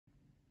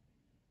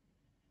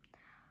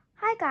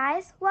Hi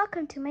guys,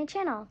 welcome to my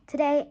channel.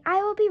 Today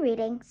I will be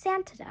reading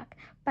Santa Duck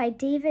by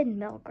David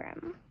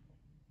Milgram.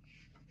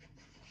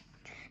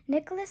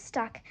 Nicholas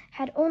Duck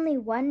had only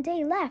one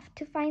day left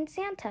to find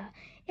Santa.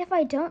 If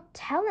I don't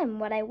tell him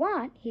what I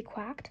want, he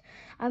quacked,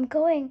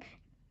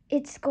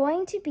 it's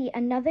going to be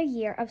another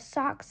year of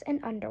socks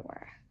and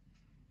underwear.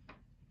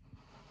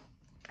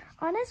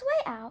 On his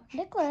way out,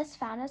 Nicholas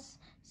found a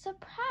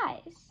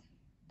surprise.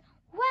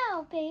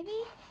 Wow,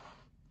 baby!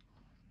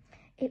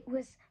 It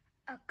was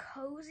a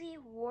cozy,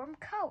 warm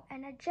coat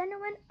and a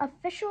genuine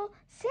official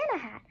Santa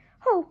hat.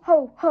 Ho,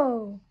 ho,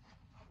 ho!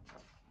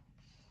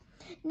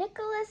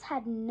 Nicholas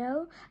had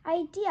no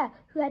idea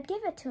who had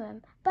given it to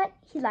him, but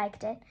he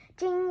liked it.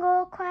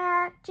 Jingle,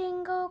 quack,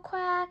 jingle,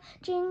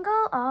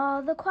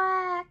 all the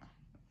quack.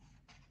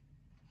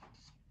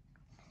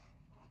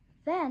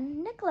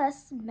 Then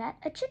Nicholas met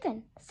a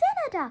chicken.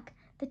 Santa Duck,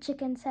 the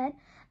chicken said.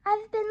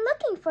 I've been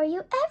looking for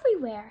you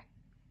everywhere.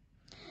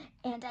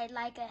 And I'd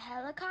like a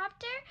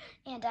helicopter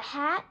and a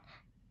hat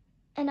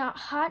and a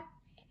hot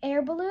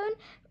air balloon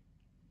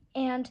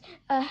and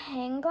a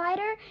hang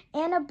glider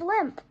and a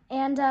blimp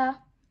and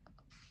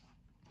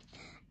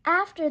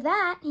after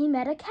that he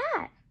met a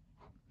cat.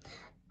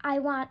 I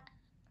want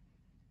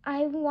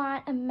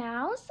a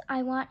mouse,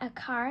 I want a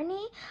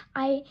carny,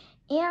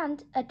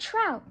 and a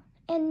trout,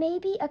 and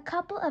maybe a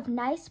couple of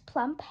nice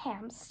plump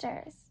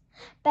hamsters.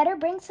 Better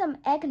bring some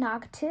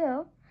eggnog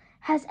too.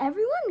 Has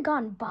everyone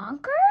gone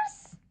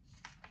bonkers?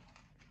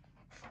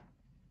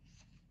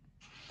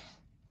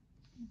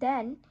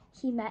 Then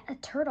he met a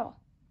turtle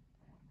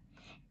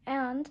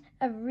and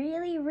a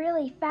really,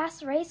 really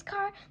fast race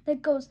car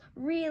that goes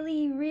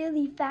really,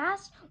 really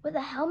fast with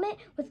a helmet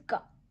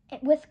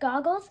with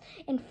goggles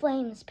and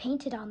flames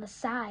painted on the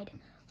side.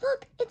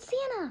 Look, it's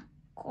Santa!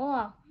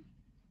 Cool.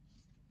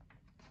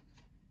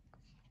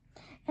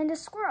 And a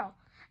squirrel,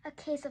 a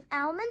case of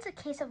almonds, a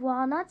case of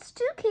walnuts,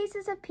 2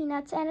 cases of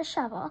peanuts, and a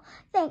shovel.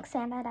 Thanks,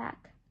 Santa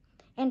Duck.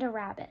 And a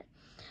rabbit.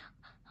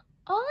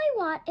 All I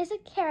want is a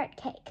carrot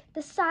cake,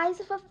 the size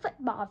of a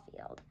football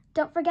field.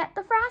 Don't forget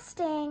the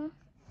frosting.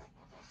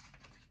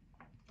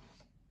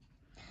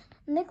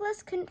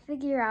 Nicholas couldn't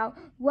figure out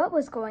what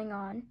was going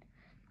on.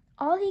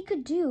 All he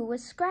could do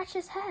was scratch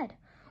his head.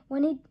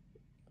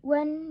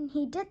 When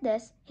he did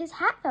this, his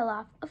hat fell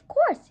off. Of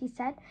course, he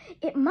said,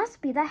 it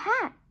must be the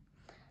hat.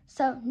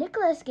 So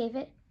Nicholas gave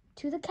it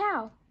to the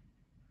cow.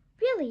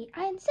 Really,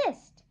 I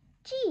insist.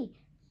 Gee,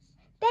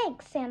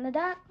 thanks, Santa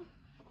Duck.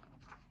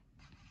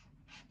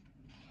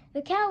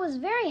 The cow was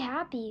very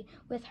happy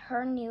with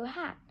her new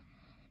hat.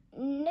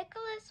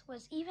 Nicholas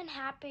was even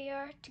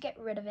happier to get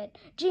rid of it.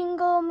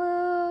 Jingle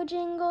moo,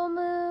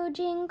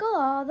 jingle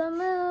all the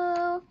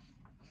moo.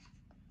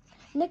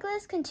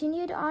 Nicholas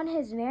continued on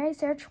his merry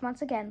search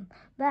once again,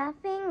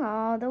 laughing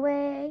all the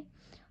way,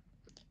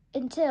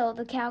 until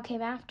the cow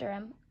came after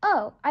him.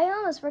 Oh, I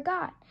almost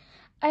forgot.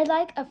 I'd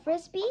like a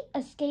frisbee, a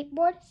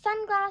skateboard,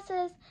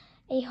 sunglasses,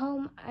 a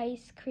home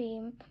ice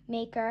cream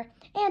maker,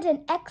 and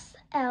an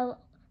XL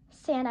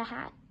Santa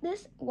hat.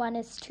 This one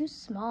is too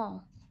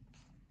small.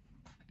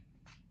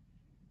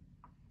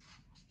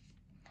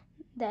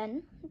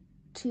 Then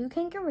 2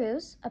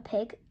 kangaroos, a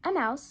pig, a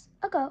mouse,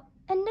 a goat,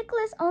 and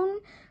Nicholas' own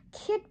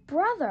kid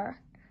brother.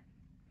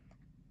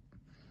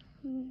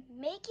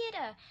 Make it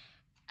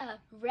a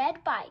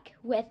red bike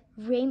with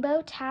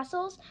rainbow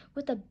tassels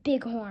with a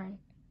big horn.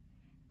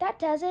 That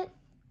does it.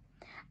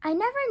 I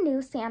never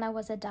knew Santa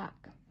was a duck.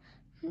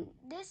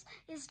 This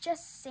is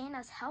just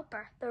Santa's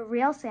helper. The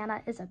real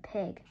Santa is a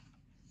pig.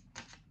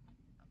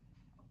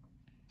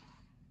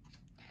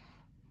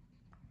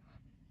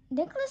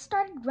 Nicholas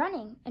started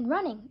running and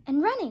running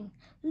and running.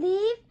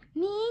 Leave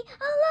me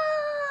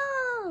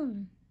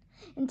alone!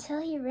 Until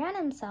he ran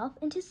himself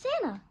into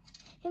Santa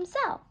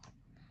himself.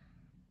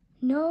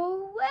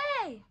 No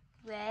way!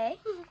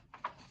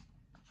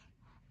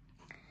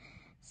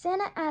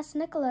 Santa asked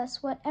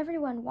Nicholas what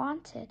everyone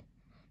wanted.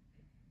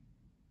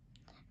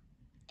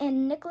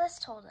 And Nicholas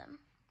told him.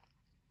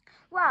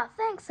 Wow,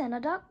 thanks, Santa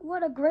Duck.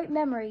 What a great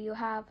memory you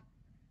have.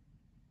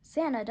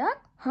 Santa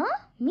Duck? Huh?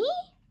 Me?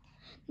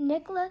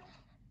 Nicholas...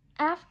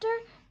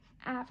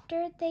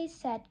 After they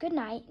said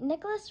goodnight,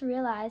 Nicholas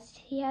realized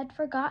he had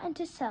forgotten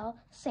to tell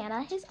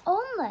Santa his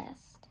own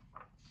list.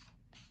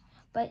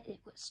 But it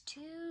was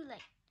too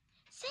late.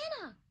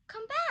 Santa,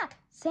 come back!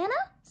 Santa?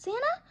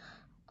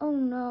 Oh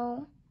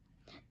no.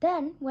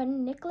 Then,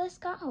 when Nicholas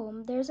got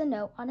home, there's a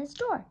note on his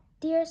door.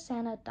 Dear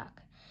Santa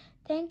Duck,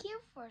 thank you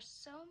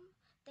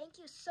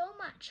so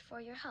much for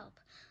your help.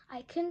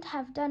 I couldn't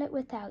have done it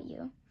without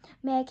you.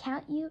 May I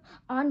count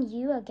on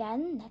you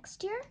again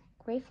next year?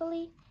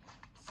 Gratefully,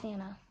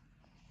 Santa.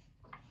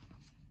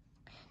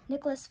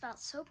 Nicholas felt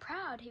so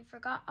proud he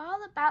forgot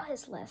all about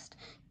his list.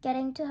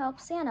 Getting to help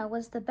Santa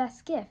was the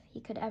best gift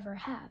he could ever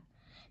have.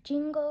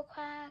 Jingle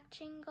quack,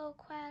 jingle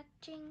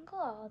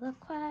all the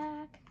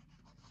quack.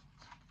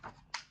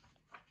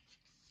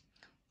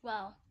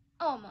 Well,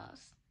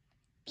 almost.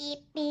 Beep,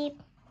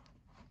 beep.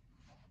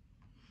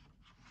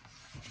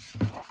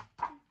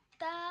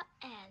 The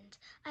end.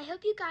 I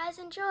hope you guys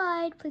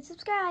enjoyed. Please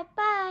subscribe.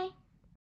 Bye.